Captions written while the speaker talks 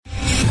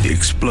The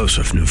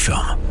explosive new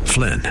film,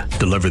 Flynn,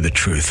 deliver the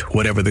truth,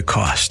 whatever the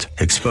cost.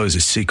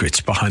 Exposes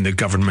secrets behind the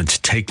government's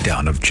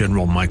takedown of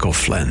General Michael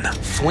Flynn.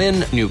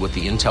 Flynn knew what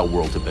the intel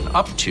world had been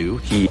up to.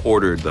 He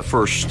ordered the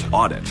first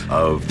audit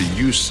of the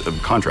use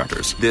of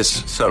contractors.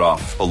 This set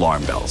off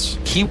alarm bells.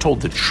 He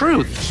told the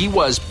truth. He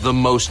was the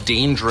most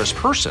dangerous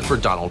person for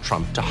Donald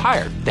Trump to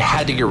hire. They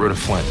had to get rid of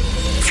Flynn.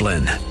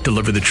 Flynn,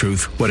 deliver the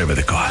truth, whatever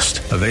the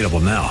cost. Available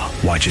now.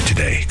 Watch it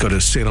today. Go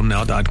to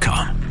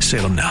salemnow.com.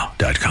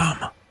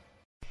 salemnow.com.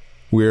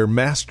 We're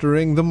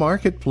mastering the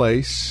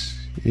marketplace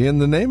in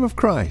the name of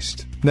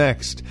Christ.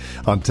 Next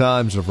on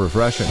Times of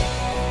Refreshing.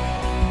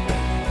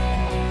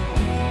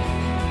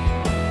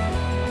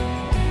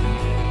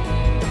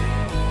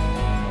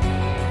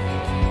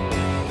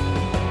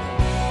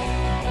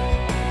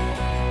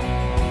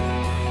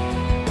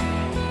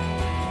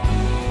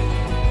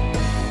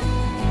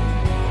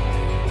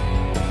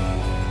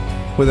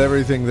 With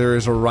everything, there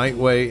is a right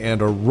way and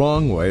a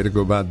wrong way to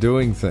go about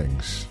doing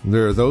things.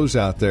 There are those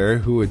out there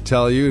who would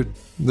tell you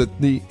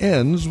that the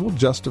ends will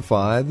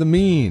justify the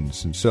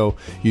means, and so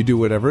you do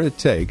whatever it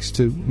takes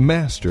to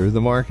master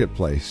the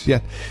marketplace.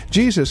 Yet,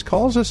 Jesus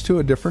calls us to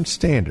a different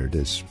standard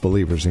as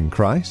believers in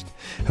Christ,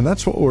 and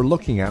that's what we're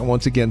looking at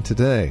once again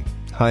today.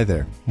 Hi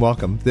there.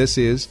 Welcome. This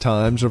is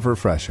Times of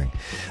Refreshing,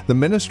 the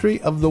ministry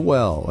of The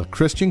Well, a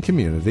Christian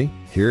community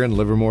here in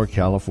Livermore,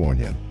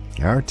 California.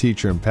 Our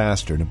teacher and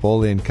pastor,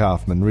 Napoleon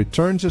Kaufman,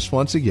 returns us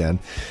once again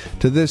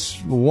to this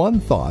one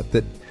thought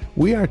that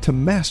we are to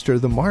master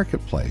the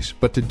marketplace,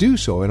 but to do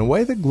so in a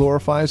way that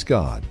glorifies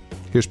God.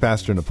 Here's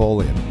Pastor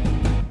Napoleon.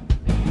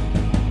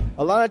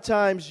 A lot of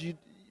times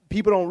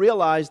people don't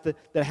realize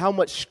that how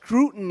much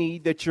scrutiny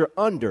that you're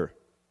under,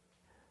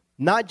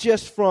 not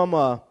just from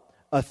a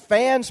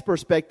fan's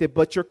perspective,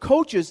 but your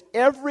coaches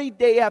every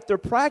day after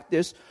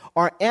practice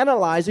are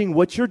analyzing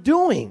what you're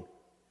doing.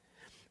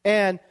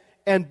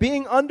 And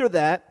being under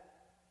that,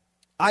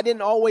 I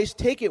didn't always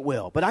take it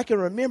well. But I can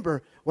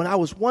remember when I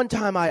was one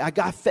time I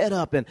got fed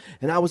up and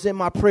I was in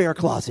my prayer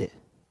closet.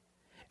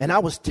 And I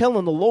was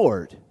telling the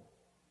Lord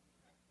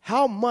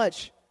how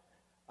much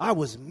I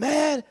was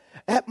mad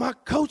at my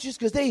coaches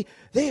because they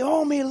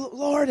owe me,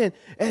 Lord,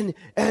 and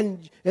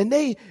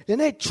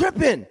they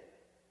tripping.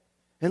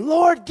 And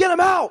Lord, get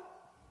them out.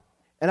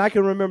 And I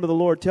can remember the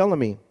Lord telling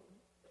me,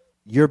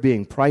 you're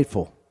being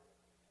prideful.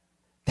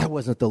 That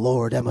wasn't the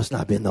Lord. That must not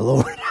have been the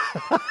Lord.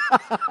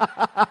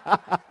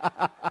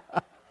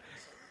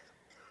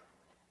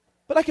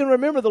 But I can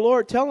remember the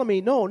Lord telling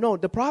me, no,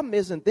 the problem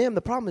isn't them.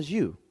 The problem is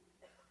you.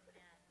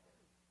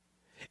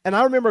 And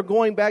I remember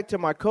going back to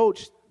my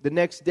coach the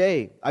next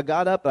day. I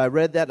got up, I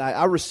read that,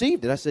 I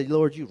received it. I said,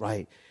 Lord, you're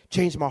right.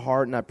 Changed my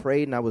heart, and I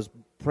prayed, and I was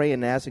praying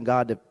and asking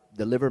God to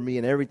deliver me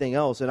and everything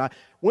else. And I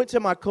went to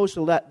my coach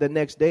the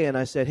next day, and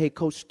I said, hey,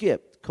 Coach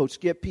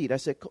Skip Pete. I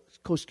said,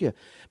 Coach Skip,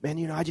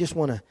 man, I just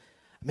want to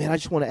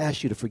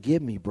ask you to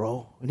forgive me,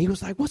 bro. And he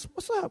was like, what's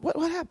up? What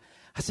happened?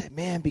 I said,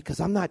 man, because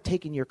I'm not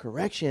taking your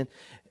correction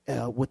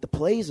with the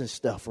plays and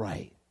stuff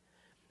right.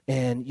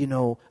 And,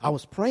 I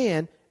was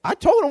praying. I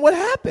told him what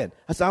happened.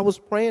 I said, I was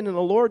praying and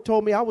the Lord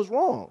told me I was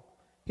wrong.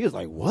 He was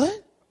like,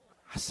 what?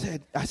 I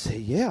said,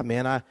 yeah,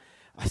 man. I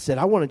said,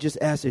 I want to just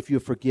ask if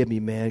you'll forgive me,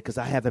 man, because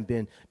I haven't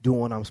been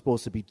doing what I'm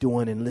supposed to be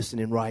doing and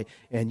listening right.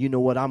 And you know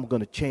what? I'm going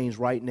to change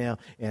right now.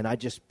 And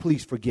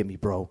please forgive me,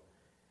 bro.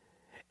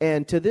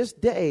 And to this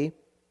day,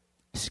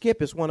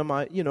 Skip is one of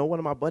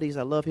my buddies.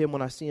 I love him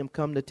when I see him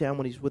come to town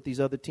when he's with these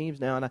other teams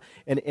now.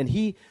 And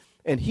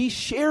he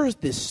shares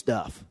this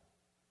stuff.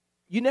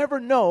 You never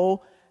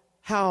know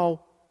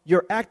how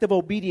your act of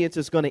obedience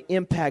is going to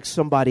impact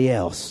somebody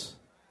else.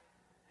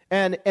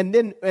 And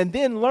then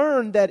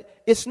learn that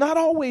it's not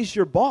always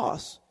your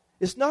boss.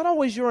 It's not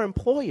always your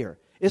employer.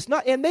 It's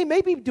not, and they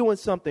may be doing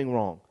something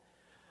wrong.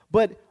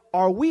 But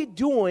are we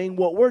doing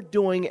what we're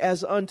doing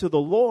as unto the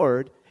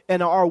Lord?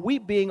 And are we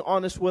being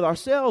honest with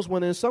ourselves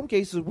when in some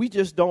cases we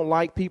just don't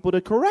like people to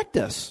correct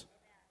us?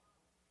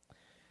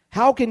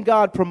 How can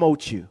God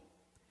promote you?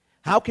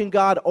 How can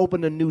God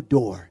open a new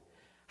door?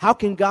 How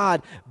can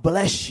God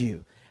bless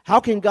you?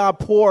 How can God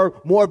pour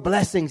more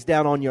blessings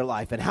down on your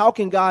life? And how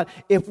can God,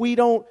 if we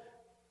don't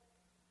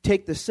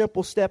take the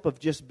simple step of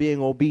just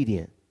being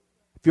obedient?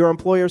 If your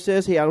employer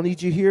says, hey, I don't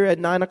need you here at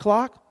 9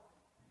 o'clock.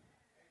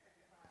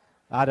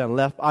 I done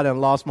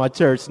lost my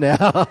church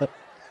now.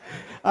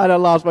 I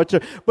done lost my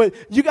church. But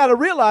you got to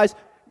realize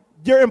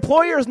your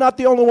employer is not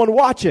the only one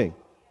watching.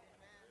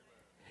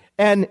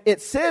 And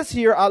it says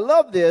here, I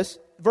love this,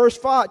 verse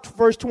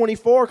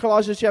 24,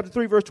 Colossians chapter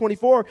 3, verse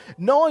 24,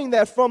 knowing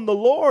that from the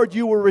Lord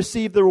you will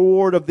receive the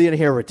reward of the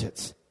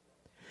inheritance.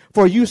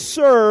 For you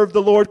serve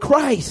the Lord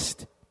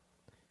Christ.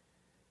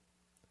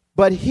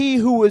 But he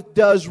who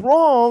does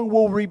wrong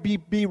will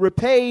be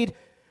repaid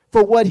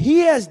for what he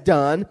has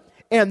done,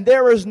 and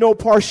there is no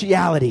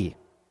partiality.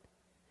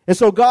 And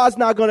so God's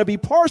not going to be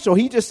partial.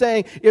 He's just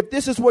saying, if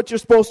this is what you're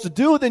supposed to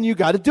do, then you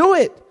got to do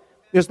it.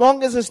 As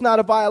long as it's not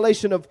a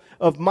violation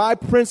of my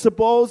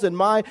principles and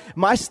my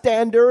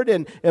standard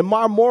and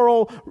my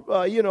moral,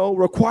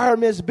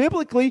 requirements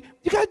biblically,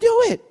 you got to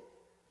do it.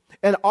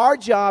 And our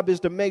job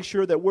is to make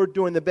sure that we're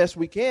doing the best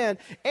we can.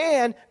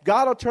 And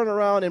God will turn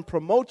around and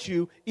promote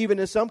you, even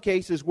in some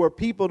cases where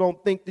people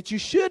don't think that you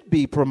should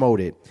be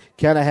promoted.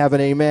 Can I have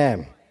an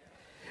amen?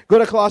 Go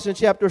to Colossians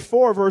chapter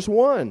 4, verse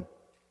 1.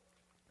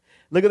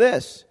 Look at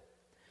this.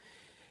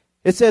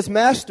 It says,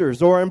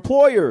 masters or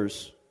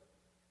employers,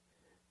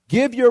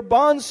 give your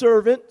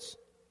bondservants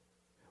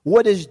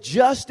what is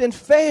just and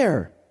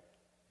fair,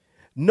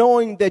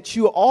 knowing that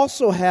you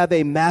also have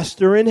a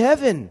master in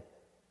heaven.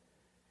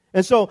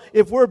 And so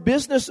if we're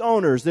business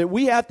owners, that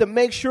we have to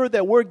make sure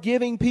that we're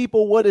giving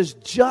people what is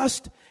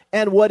just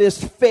and what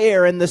is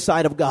fair in the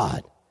sight of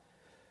God.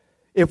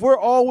 If we're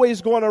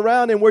always going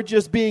around and we're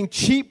just being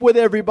cheap with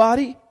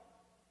everybody,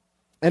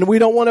 and we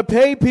don't want to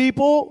pay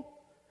people,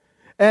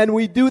 and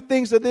we do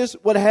things of this,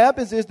 what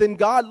happens is then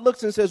God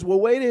looks and says, well,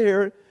 wait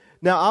here.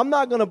 Now, I'm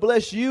not going to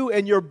bless you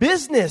and your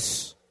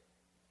business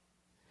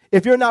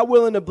if you're not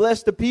willing to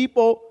bless the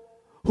people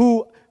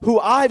who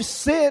I've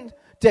sent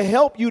to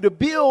help you to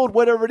build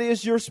whatever it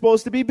is you're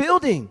supposed to be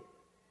building.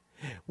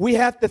 We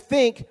have to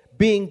think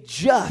being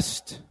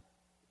just.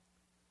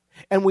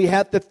 And we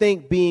have to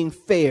think being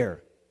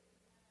fair.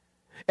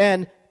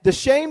 And the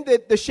shame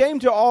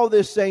to all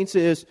this, saints,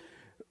 is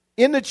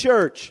in the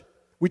church,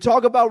 we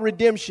talk about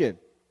redemption.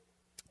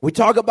 We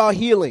talk about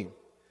healing.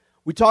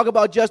 We talk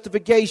about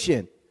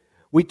justification.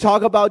 We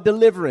talk about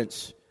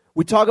deliverance.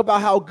 We talk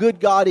about how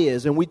good God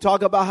is, and we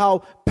talk about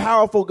how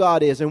powerful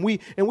God is, and we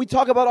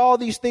talk about all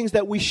these things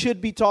that we should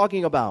be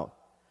talking about.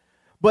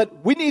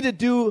 But we need to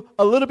do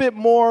a little bit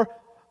more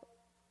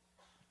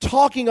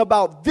talking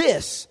about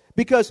this,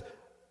 because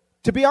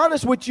to be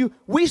honest with you,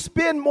 we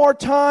spend more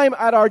time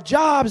at our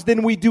jobs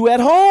than we do at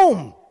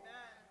home.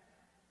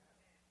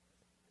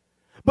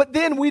 But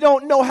then we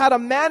don't know how to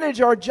manage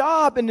our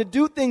job and to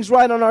do things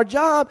right on our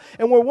job.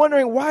 And we're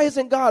wondering, why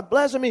isn't God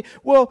blessing me?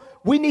 Well,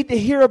 we need to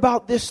hear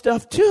about this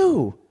stuff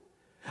too.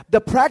 The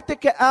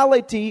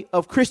practicality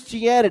of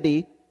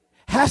Christianity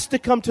has to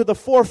come to the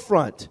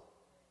forefront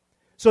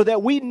so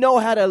that we know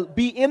how to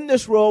be in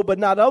this world but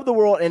not of the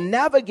world and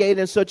navigate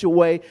in such a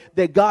way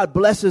that God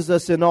blesses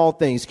us in all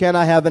things. Can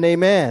I have an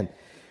amen?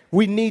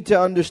 We need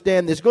to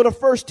understand this. Go to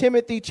 1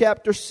 Timothy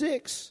chapter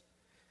 6.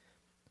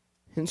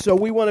 And so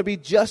we want to be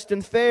just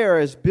and fair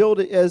as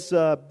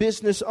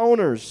business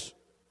owners.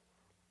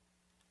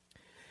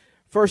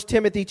 1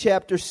 Timothy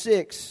chapter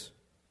 6,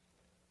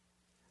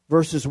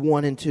 verses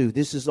 1 and 2.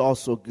 This is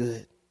also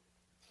good.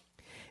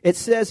 It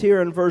says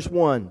here in verse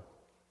 1,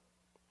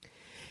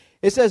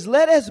 it says,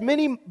 let as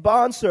many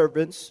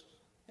bondservants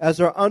as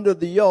are under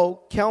the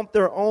yoke count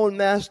their own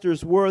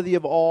masters worthy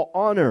of all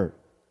honor,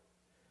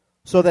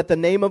 so that the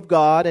name of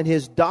God and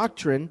his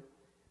doctrine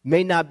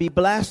may not be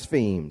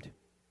blasphemed.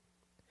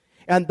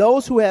 And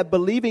those who have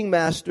believing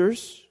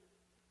masters,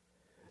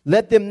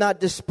 let them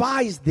not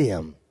despise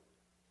them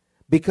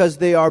because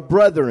they are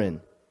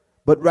brethren,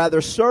 but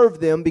rather serve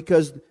them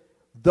because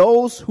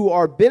those who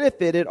are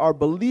benefited are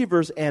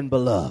believers and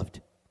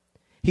beloved.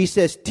 He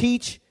says,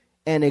 teach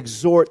and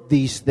exhort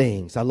these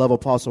things. I love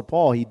Apostle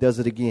Paul. He does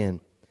it again.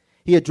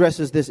 He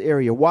addresses this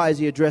area. Why is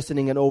he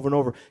addressing it over and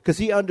over? Because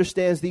he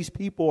understands these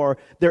people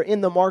they're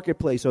in the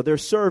marketplace, or they're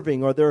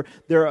serving, or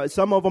they're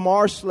some of them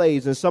are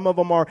slaves, and some of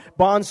them are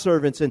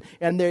bondservants,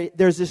 and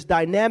there's this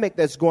dynamic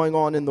that's going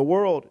on in the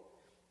world,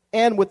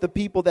 and with the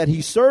people that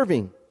he's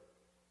serving.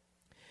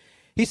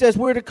 He says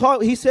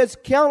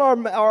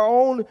count our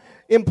own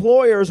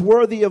employers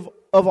worthy of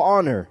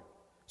honor,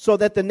 so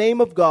that the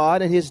name of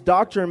God and his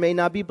doctrine may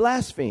not be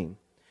blasphemed.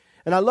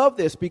 And I love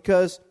this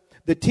because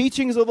the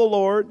teachings of the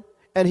Lord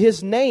and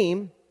his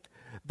name,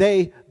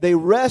 they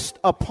rest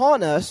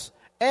upon us,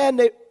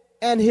 and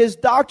his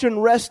doctrine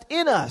rests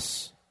in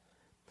us.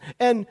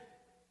 And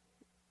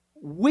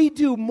we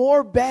do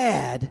more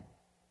bad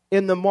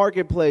in the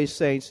marketplace,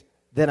 saints,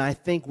 than I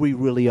think we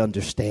really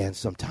understand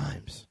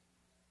sometimes.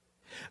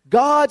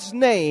 God's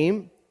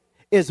name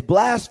is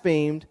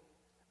blasphemed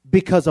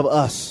because of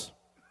us.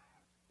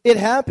 It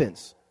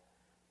happens.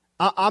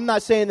 I'm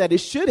not saying that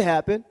it should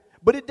happen,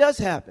 but it does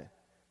happen.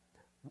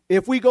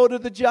 If we go to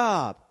the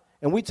job,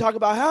 and we talk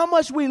about how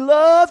much we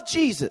love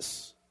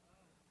Jesus,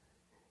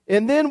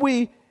 and then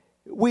we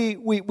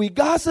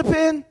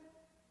gossiping,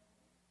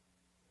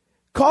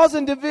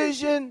 causing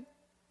division,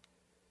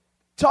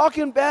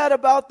 talking bad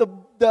about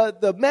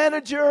the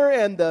manager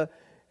and the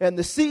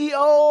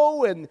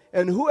CEO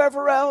and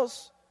whoever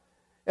else,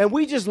 and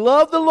we just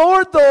love the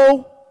Lord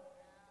though,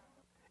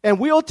 and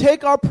we'll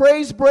take our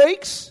praise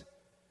breaks,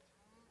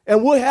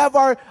 and we'll have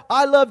our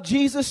I love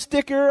Jesus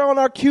sticker on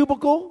our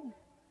cubicle.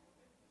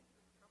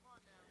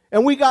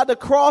 And we got the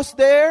cross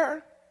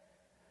there.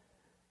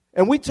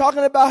 And we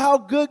talking about how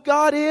good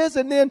God is.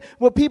 And then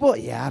when people,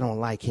 I don't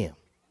like him.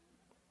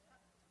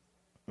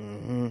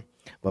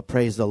 But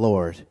praise the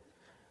Lord.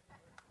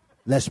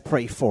 Let's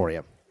pray for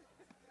him.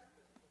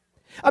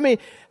 I mean,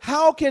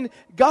 how can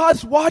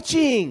God's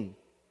watching?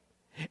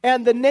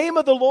 And the name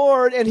of the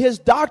Lord and his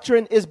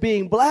doctrine is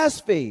being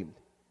blasphemed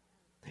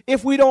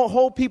if we don't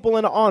hold people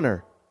in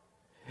honor.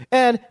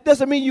 And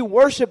doesn't mean you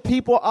worship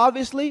people,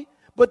 obviously.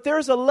 But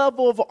there's a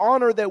level of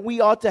honor that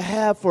we ought to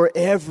have for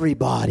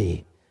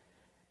everybody.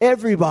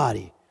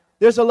 Everybody.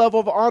 There's a level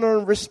of honor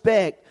and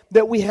respect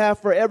that we have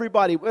for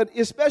everybody,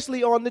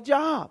 especially on the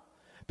job.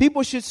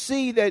 People should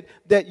see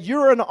that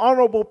you're an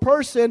honorable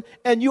person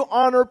and you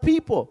honor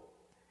people.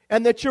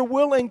 And that you're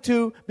willing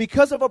to,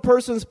 because of a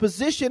person's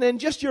position and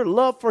just your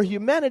love for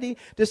humanity,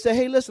 to say,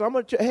 hey,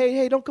 listen,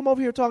 hey, don't come over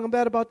here talking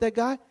bad about that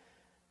guy.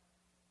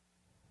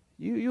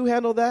 You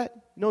handle that.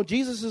 No,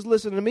 Jesus is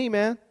listening to me,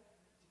 man.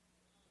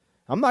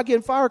 I'm not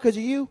getting fired because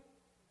of you.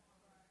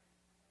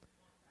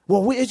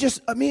 Well, it's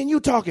just me and you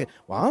talking.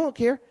 Well, I don't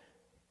care.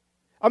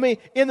 I mean,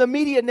 in the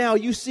media now,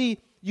 you see,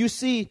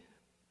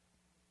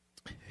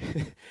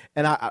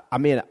 and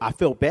I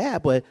feel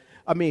bad, but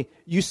I mean,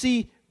 you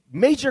see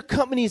major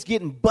companies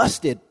getting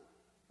busted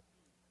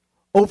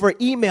over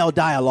email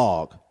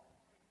dialogue.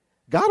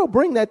 God will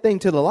bring that thing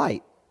to the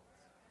light.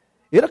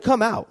 It'll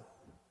come out.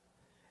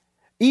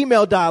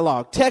 Email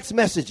dialogue, text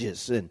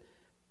messages,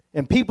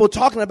 and people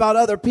talking about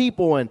other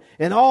people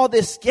and all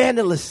this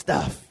scandalous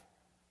stuff.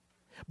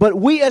 But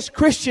we as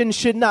Christians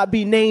should not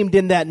be named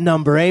in that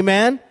number.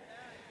 Amen?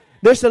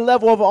 There's a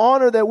level of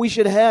honor that we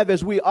should have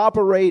as we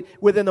operate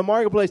within the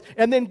marketplace.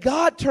 And then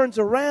God turns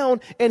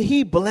around and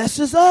he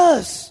blesses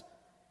us.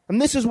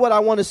 And this is what I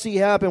want to see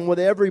happen with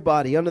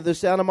everybody under the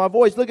sound of my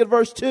voice. Look at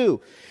verse 2.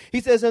 He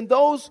says, and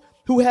those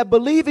who have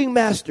believing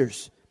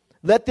masters,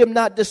 let them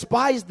not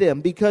despise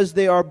them because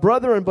they are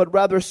brethren, but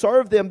rather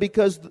serve them,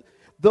 because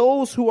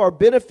those who are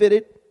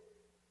benefited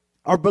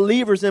are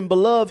believers and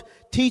beloved.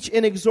 Teach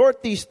and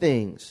exhort these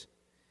things.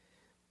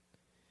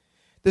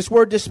 This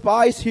word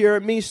despise here,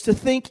 it means to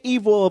think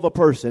evil of a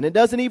person. It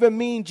doesn't even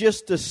mean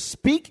just to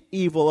speak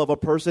evil of a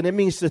person. It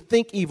means to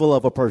think evil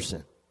of a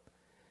person.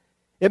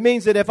 It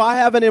means that if I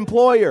have an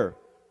employer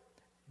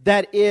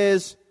that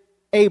is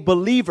a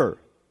believer,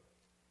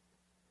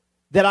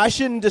 that I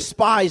shouldn't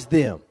despise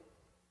them.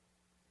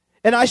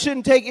 And I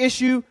shouldn't take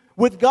issue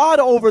with God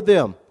over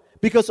them.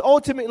 Because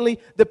ultimately,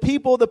 the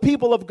people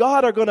of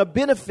God are going to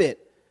benefit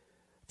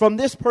from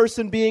this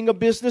person being a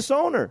business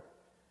owner.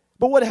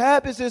 But what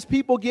happens is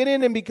people get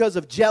in, and because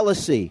of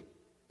jealousy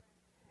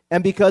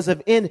and because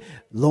of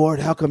Lord,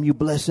 how come you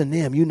blessing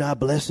them? You not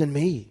blessing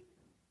me.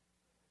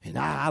 And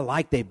I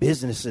like their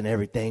business and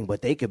everything,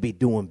 but they could be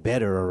doing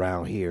better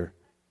around here.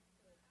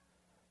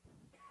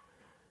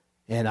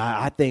 And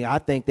I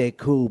think they're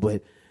cool,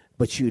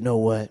 but you know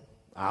what?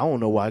 I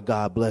don't know why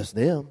God blessed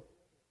them.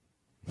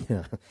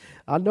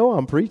 I know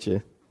I'm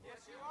preaching. Yes,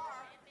 you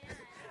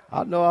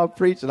are. I know I'm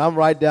preaching. I'm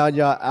right down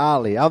your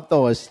alley. I'm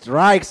throwing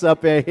strikes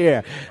up in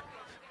here.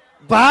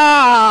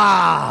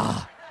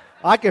 Bah!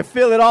 I can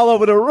feel it all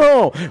over the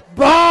room.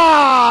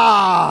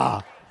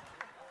 Bah!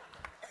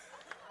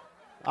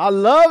 I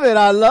love it.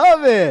 I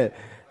love it.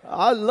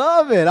 I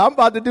love it. I'm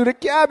about to do the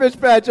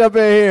Cabbage Patch up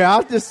in here.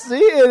 I just see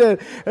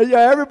it. And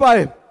yeah,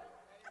 everybody.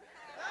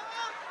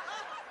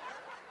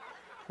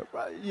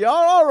 Y'all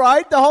all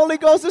right? The Holy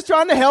Ghost is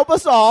trying to help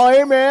us all.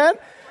 Amen.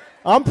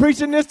 I'm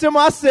preaching this to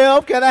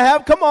myself.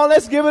 Come on,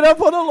 let's give it up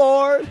for the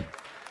Lord.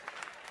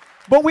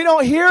 But we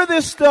don't hear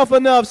this stuff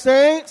enough,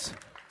 saints.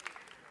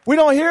 We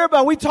don't hear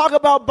about, we talk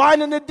about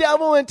binding the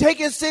devil and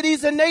taking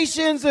cities and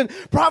nations and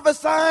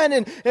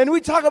prophesying and we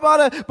talk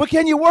about it, but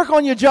can you work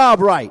on your job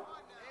right?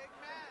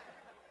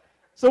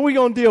 So we're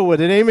going to deal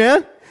with it,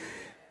 amen?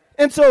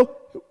 And so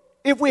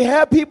if we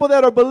have people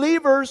that are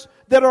believers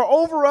that are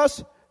over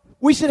us,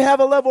 we should have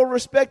a level of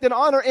respect and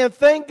honor and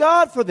thank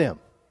God for them.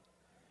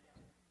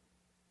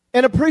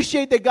 And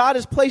appreciate that God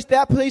has placed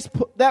that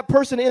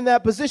person in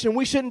that position.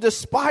 We shouldn't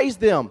despise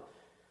them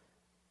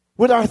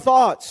with our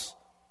thoughts.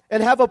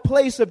 And have a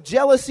place of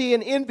jealousy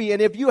and envy.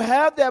 And if you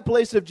have that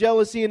place of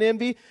jealousy and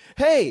envy,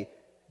 hey,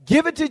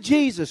 give it to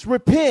Jesus.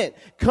 Repent.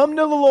 Come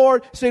to the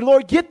Lord. Say,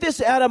 Lord, get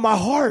this out of my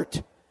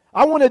heart.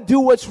 I want to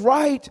do what's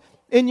right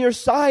in your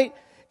sight.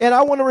 And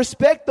I want to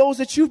respect those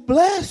that you've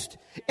blessed.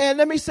 And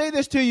let me say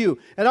this to you.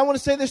 And I want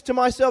to say this to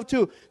myself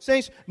too.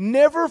 Saints,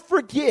 never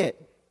forget.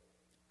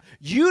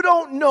 You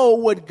don't know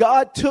what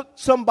God took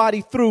somebody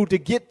through to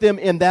get them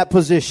in that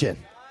position.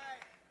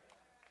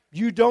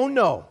 You don't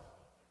know.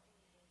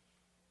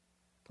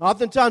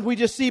 Oftentimes we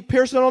just see a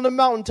person on the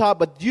mountaintop,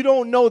 but you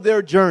don't know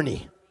their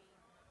journey.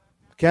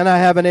 Can I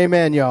have an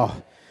amen,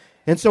 y'all?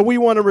 And so we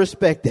want to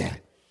respect that.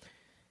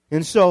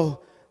 And so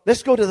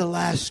let's go to the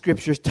last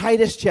scriptures,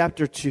 Titus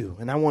chapter 2.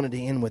 And I wanted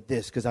to end with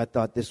this because I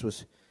thought this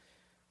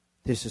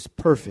is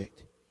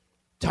perfect.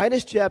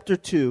 Titus chapter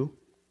 2,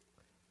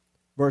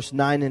 verse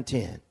 9 and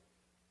 10.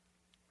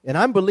 And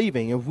I'm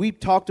believing if we've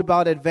talked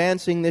about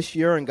advancing this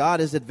year and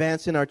God is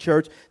advancing our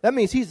church, that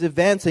means he's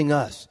advancing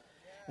us.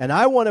 And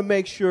I want to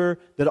make sure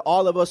that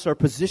all of us are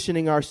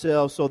positioning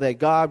ourselves so that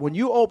God, when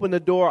you open the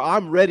door,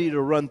 I'm ready to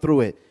run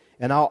through it.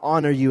 And I'll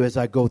honor you as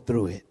I go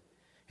through it.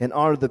 And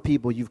honor the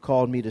people you've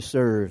called me to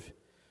serve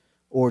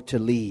or to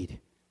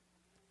lead.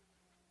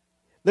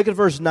 Look at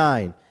verse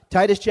 9.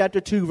 Titus chapter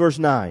 2, verse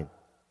 9.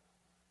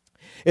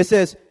 It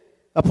says,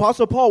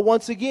 Apostle Paul,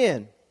 once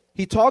again,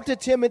 he talked to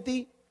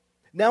Timothy.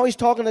 Now he's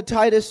talking to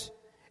Titus.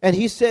 And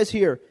he says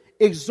here,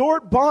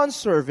 exhort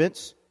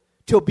bondservants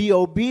to be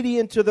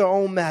obedient to their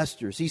own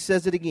masters. He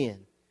says it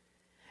again.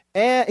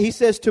 And he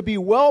says to be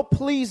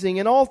well-pleasing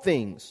in all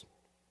things.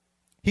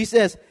 He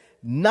says,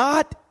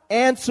 not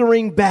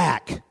answering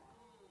back.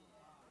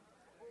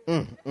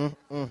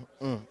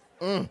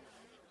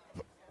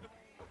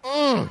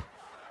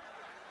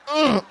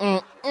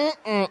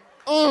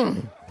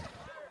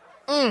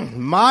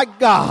 My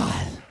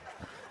God.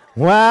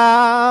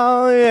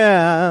 Wow,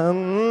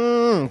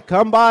 yeah.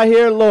 Come by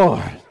here,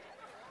 Lord.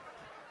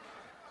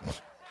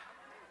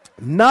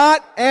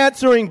 Not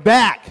answering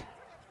back.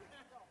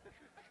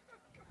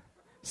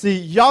 See,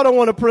 y'all don't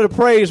want to put a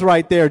praise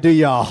right there, do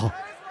y'all?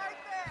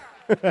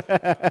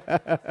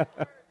 The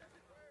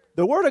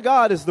Word of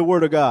God is the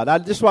Word of God.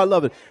 That's why I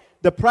love it.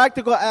 The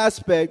practical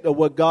aspect of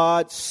what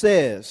God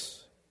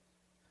says.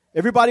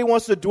 Everybody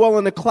wants to dwell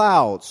in the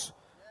clouds.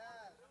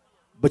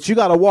 But you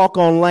got to walk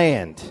on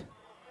land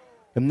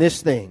in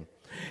this thing.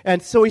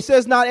 And so he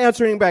says not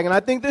answering back. And I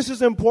think this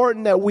is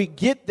important that we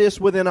get this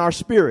within our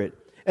spirit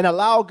and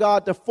allow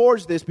God to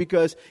forge this,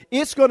 because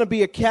it's going to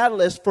be a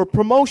catalyst for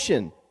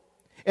promotion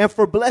and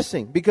for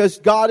blessing, because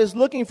God is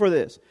looking for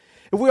this.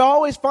 If we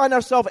always find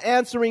ourselves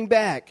answering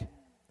back,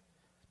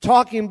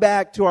 talking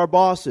back to our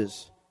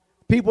bosses,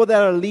 people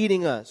that are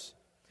leading us,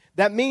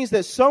 that means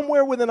that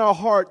somewhere within our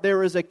heart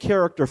there is a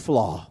character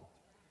flaw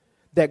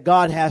that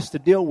God has to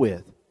deal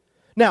with.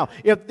 Now,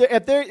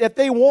 if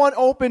they want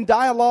open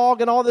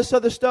dialogue and all this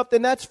other stuff,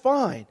 then that's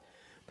fine.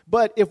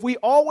 But if we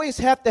always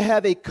have to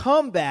have a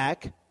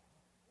comeback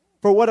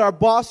for what our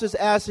boss is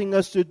asking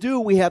us to do,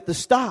 we have to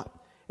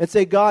stop and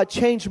say, God,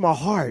 change my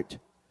heart.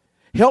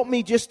 Help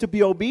me just to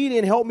be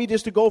obedient. Help me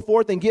just to go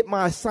forth and get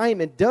my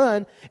assignment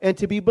done and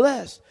to be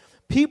blessed.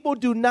 People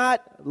do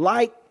not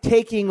like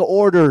taking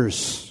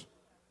orders.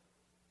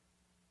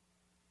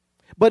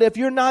 But if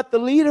you're not the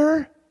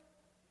leader,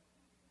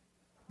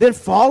 then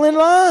fall in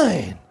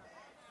line.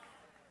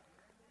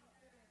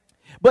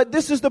 But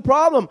this is the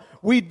problem.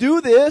 We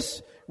do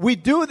this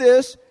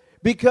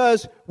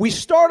because we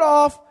start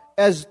off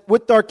as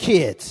with our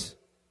kids.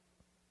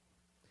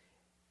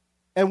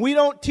 And we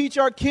don't teach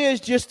our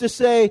kids just to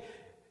say,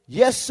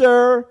 yes,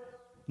 sir,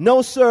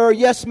 no, sir,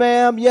 yes,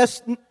 ma'am,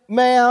 yes,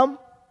 ma'am.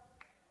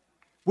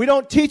 We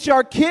don't teach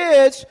our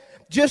kids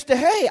just to,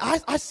 hey,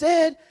 I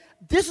said,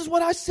 this is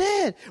what I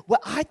said.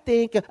 Well, I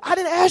think, I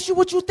didn't ask you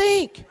what you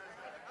think.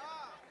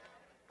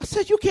 I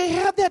said, you can't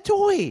have that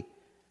toy.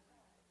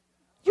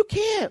 You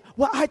can't.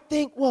 Well, I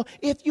think, well,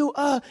 if you,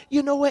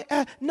 you know what,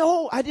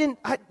 no, I didn't,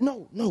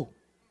 no.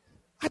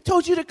 I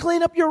told you to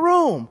clean up your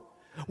room.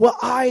 Well,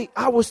 I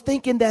was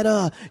thinking that,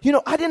 I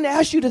didn't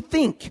ask you to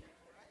think.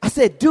 I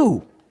said,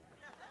 do.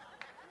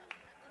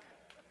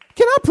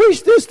 Can I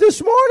preach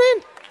this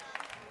morning?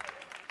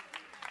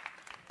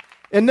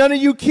 And none of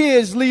you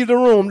kids leave the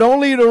room. Don't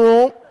leave the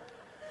room.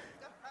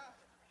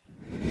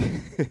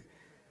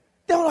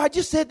 No, I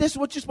just said this is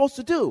what you're supposed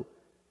to do.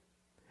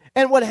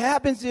 And what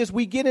happens is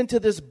we get into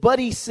this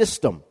buddy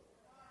system.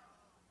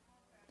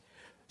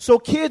 So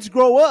kids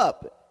grow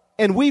up,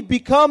 and we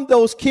become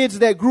those kids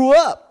that grew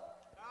up.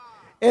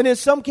 And in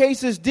some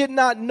cases did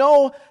not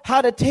know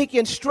how to take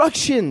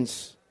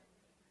instructions.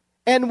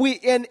 And we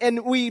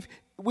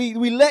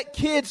let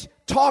kids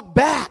talk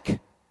back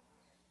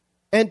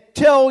and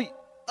tell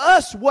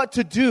us what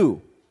to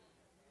do.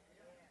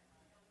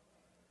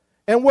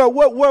 And where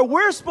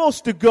we're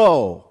supposed to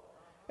go.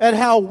 And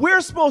how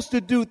we're supposed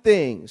to do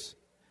things.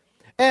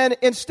 And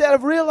instead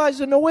of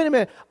realizing, no, wait a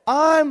minute,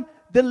 I'm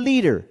the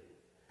leader.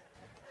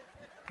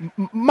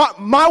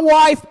 My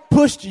wife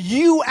pushed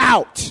you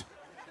out.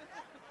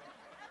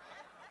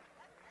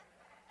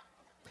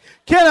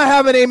 Can I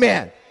have an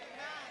amen?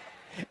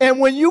 And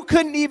when you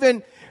couldn't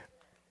even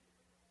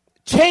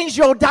change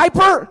your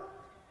diaper,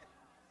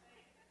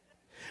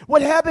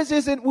 what happens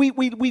is that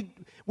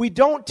we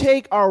don't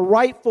take our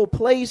rightful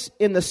place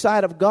in the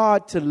sight of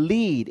God to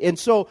lead.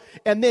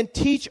 And then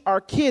teach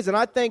our kids. And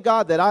I thank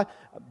God that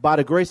by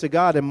the grace of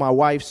God and my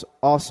wife's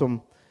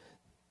awesome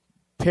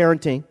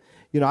parenting,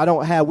 we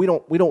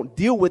don't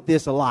deal with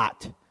this a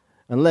lot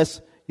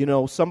unless,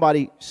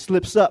 somebody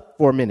slips up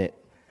for a minute.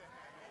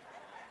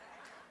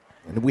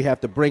 And we have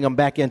to bring them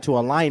back into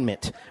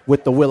alignment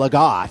with the will of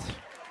God.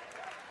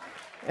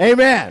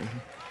 Amen.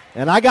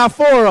 And I got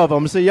 4 of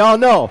them, so y'all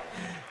know.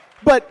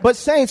 But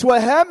saints,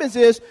 what happens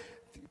is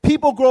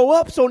people grow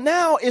up, so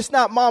now it's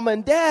not mom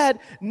and dad.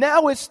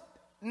 Now it's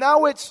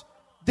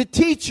the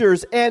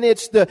teachers, and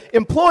it's the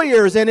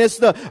employers, and it's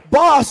the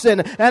boss,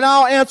 and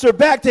I'll answer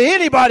back to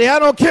anybody. I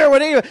don't care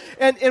what anybody.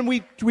 And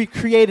we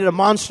created a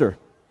monster.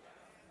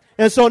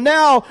 And so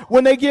now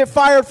when they get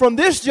fired from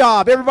this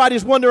job,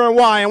 everybody's wondering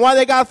why. And why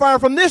they got fired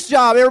from this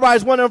job,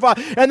 everybody's wondering why.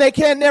 And they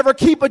can't never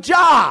keep a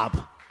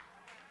job.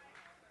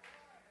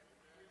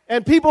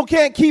 And people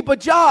can't keep a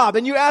job.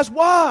 And you ask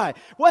why?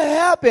 What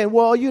happened?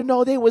 Well,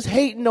 they was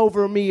hating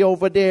over me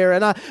over there.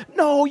 And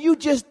no, you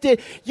just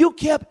did. You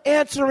kept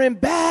answering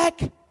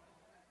back.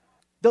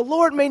 The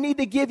Lord may need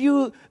to give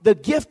you the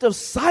gift of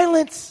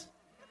silence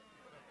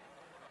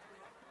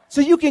so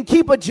you can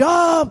keep a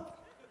job.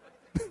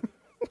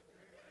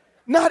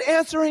 Not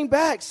answering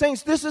back.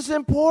 Saints, this is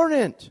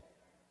important.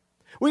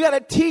 We got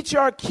to teach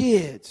our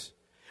kids.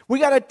 We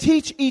got to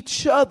teach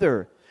each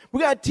other.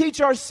 We got to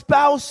teach our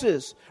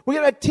spouses. We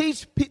got to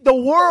teach the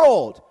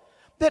world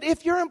that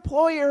if your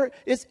employer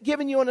is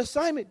giving you an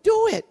assignment,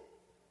 do it.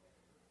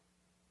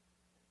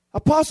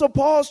 Apostle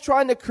Paul's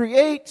trying to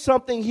create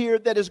something here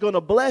that is going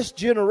to bless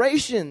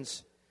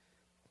generations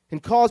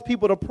and cause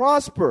people to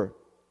prosper.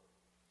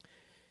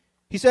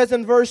 He says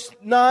in verse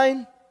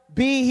 9b,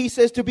 he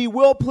says to be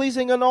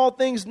well-pleasing in all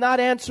things, not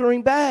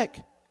answering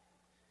back.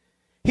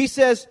 He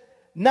says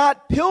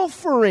not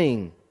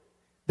pilfering.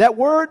 That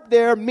word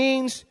there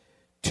means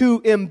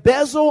to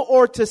embezzle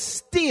or to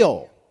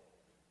steal.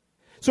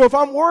 So if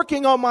I'm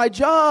working on my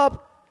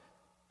job,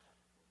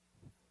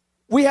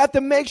 we have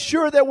to make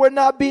sure that we're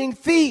not being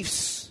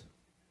thieves.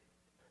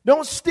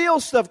 Don't steal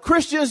stuff.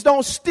 Christians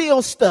don't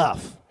steal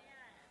stuff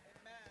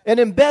and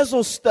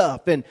embezzle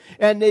stuff. And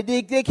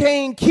they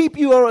can't keep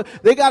you.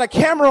 They got a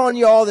camera on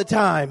you all the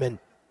time. And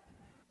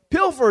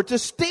pilfer, to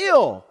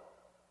steal.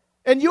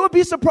 And you would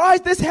be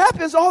surprised this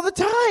happens all the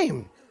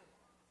time.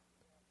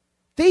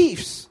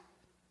 Thieves.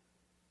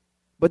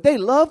 But they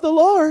love the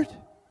Lord.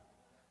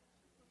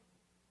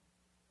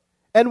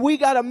 And we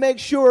got to make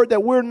sure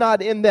that we're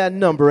not in that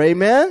number.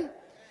 Amen?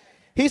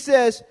 He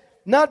says,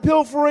 not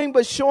pilfering,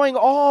 but showing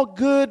all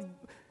good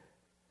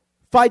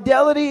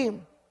fidelity,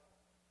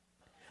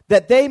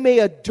 that they may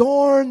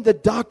adorn the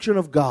doctrine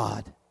of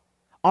God,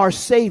 our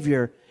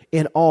Savior,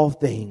 in all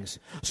things.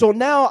 So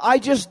now I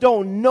just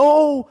don't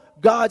know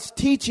God's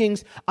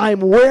teachings. I'm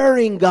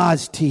wearing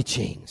God's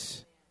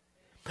teachings.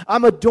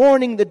 I'm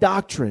adorning the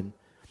doctrine.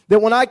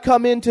 That when I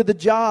come into the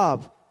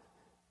job,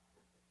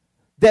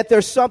 that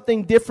there's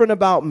something different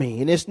about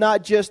me. And it's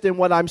not just in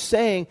what I'm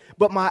saying,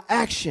 but my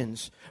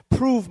actions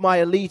prove my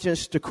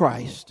allegiance to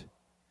Christ.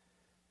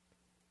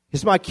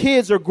 As my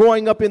kids are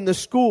growing up in the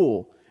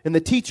school, and the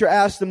teacher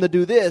asks them to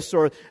do this,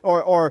 or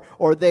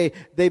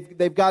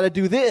they've got to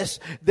do this,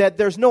 that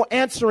there's no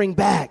answering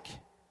back.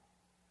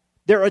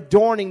 They're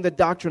adorning the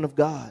doctrine of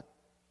God.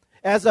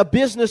 As a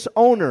business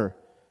owner,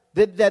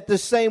 that the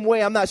same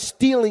way, I'm not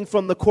stealing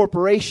from the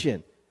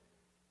corporation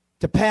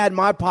to pad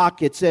my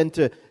pockets and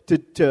to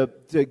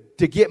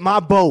get my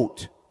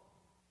boat.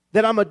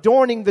 That I'm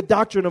adorning the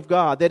doctrine of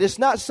God. That it's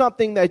not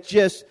something that's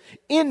just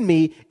in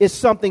me, it's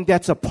something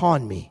that's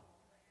upon me.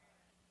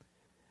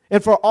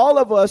 And for all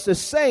of us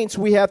as saints,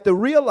 we have to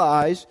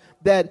realize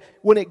that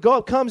when it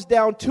comes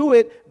down to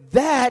it,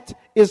 that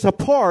is a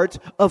part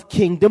of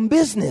kingdom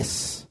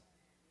business.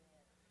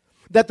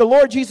 That the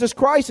Lord Jesus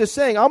Christ is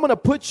saying, I'm going to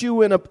put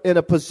you in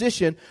a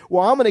position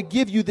where I'm going to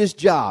give you this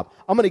job.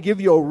 I'm going to give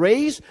you a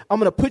raise. I'm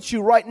going to put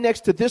you right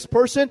next to this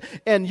person.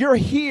 And you're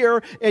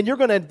here and you're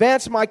going to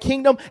advance my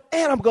kingdom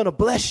and I'm going to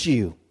bless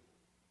you.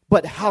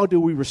 But how do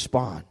we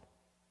respond?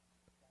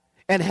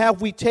 And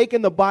have we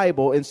taken the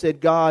Bible and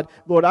said, God,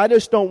 Lord, I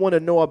just don't want to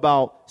know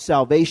about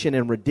salvation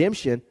and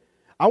redemption.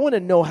 I want to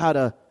know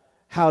how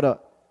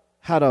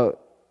to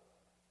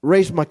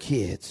raise my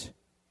kids.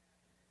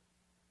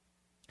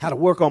 How to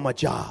work on my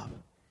job,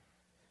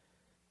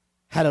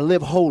 how to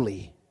live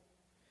holy,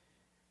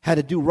 how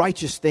to do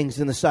righteous things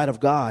in the sight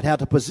of God, how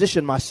to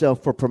position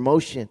myself for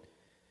promotion,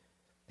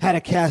 how to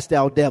cast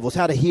out devils,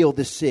 how to heal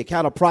the sick,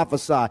 how to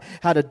prophesy,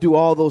 how to do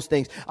all those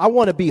things. I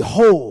want to be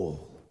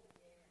whole.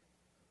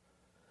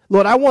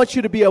 Lord, I want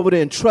you to be able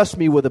to entrust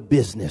me with a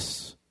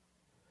business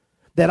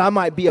that I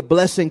might be a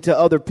blessing to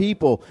other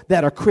people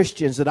that are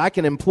Christians, that I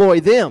can employ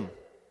them.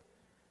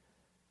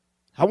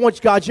 I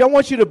want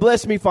you to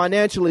bless me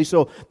financially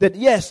so that,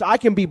 yes, I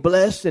can be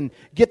blessed and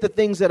get the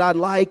things that I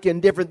like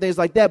and different things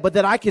like that, but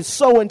that I can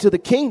sow into the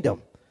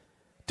kingdom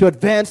to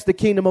advance the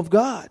kingdom of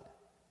God.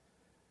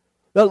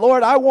 Now,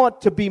 Lord, I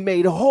want to be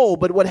made whole,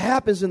 but what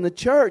happens in the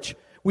church,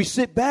 we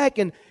sit back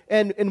and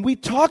we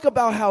talk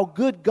about how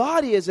good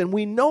God is, and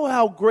we know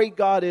how great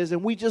God is,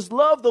 and we just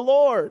love the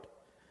Lord.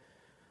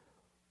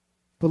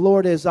 But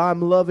Lord, as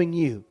I'm loving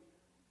you,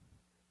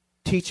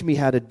 teach me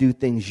how to do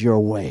things your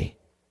way.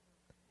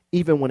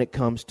 Even when it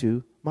comes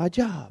to my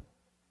job.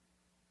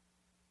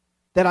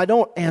 That I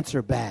don't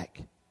answer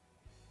back.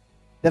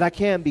 That I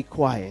can be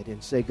quiet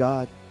and say,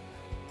 God,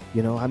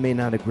 I may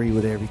not agree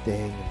with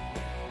everything.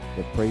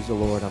 But praise the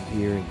Lord, I'm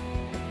here. And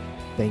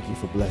thank you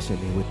for blessing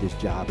me with this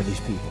job and these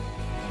people.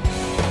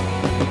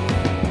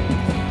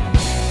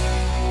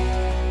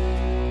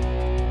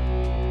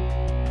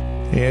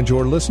 And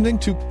you're listening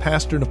to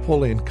Pastor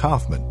Napoleon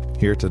Kaufman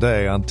here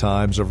today on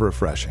Times of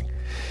Refreshing.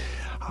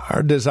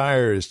 Our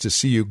desire is to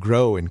see you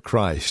grow in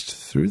Christ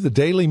through the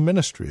daily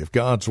ministry of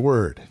God's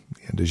Word.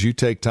 And as you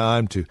take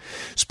time to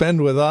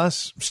spend with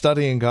us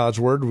studying God's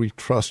Word, we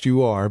trust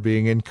you are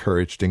being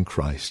encouraged in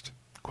Christ.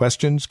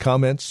 Questions,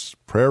 comments,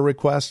 prayer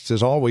requests,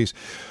 as always,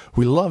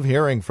 we love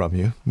hearing from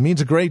you. It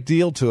means a great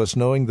deal to us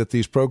knowing that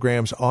these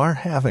programs are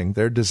having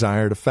their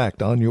desired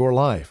effect on your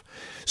life,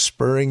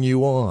 spurring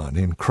you on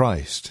in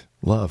Christ,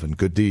 love, and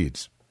good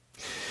deeds.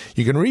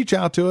 You can reach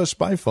out to us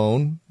by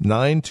phone,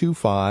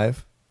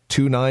 925-292-7800,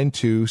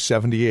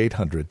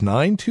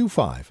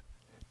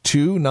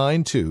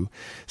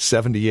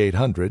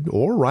 292-7800,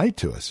 or write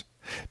to us.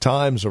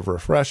 Times of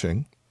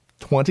Refreshing,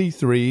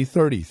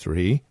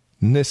 2333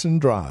 Nissen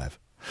Drive,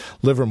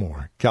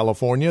 Livermore,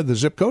 California. The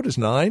zip code is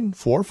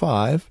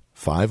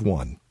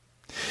 94551.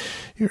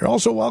 You're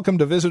also welcome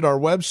to visit our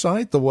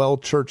website,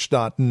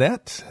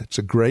 thewellchurch.net. It's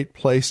a great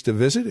place to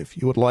visit if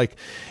you would like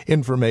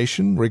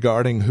information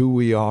regarding who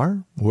we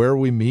are, where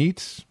we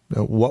meet,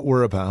 what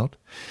we're about.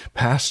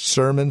 Past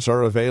sermons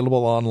are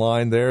available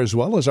online there, as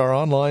well as our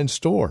online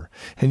store.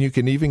 And you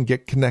can even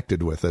get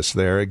connected with us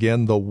there.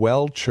 Again,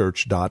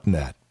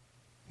 thewellchurch.net.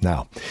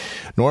 Now,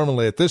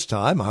 normally at this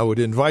time, I would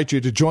invite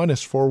you to join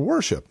us for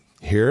worship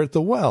here at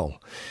the Well.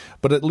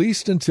 But at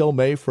least until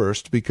May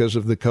 1st, because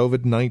of the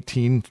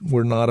COVID-19,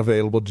 we're not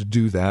available to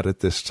do that at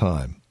this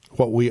time.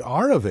 What we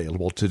are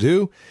available to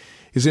do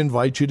is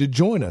invite you to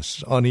join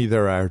us on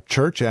either our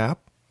church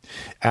app,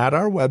 at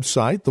our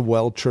website,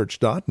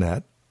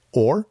 thewellchurch.net,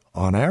 or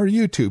on our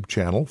YouTube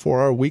channel for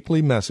our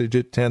weekly message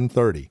at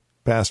 10:30.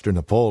 Pastor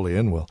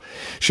Napoleon will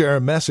share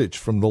a message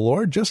from the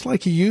Lord just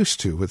like he used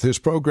to with his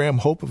program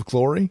Hope of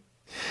Glory.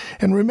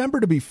 And remember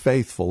to be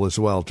faithful as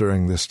well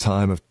during this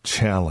time of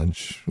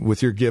challenge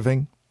with your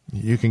giving.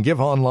 You can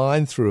give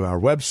online through our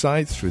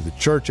website, through the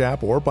church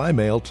app, or by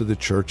mail to the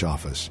church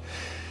office.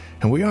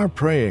 And we are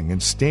praying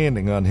and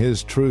standing on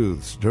his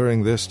truths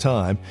during this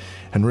time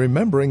and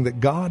remembering that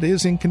God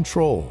is in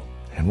control,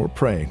 and we're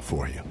praying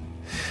for you.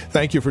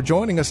 Thank you for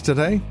joining us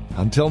today.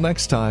 Until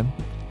next time,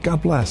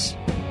 God bless.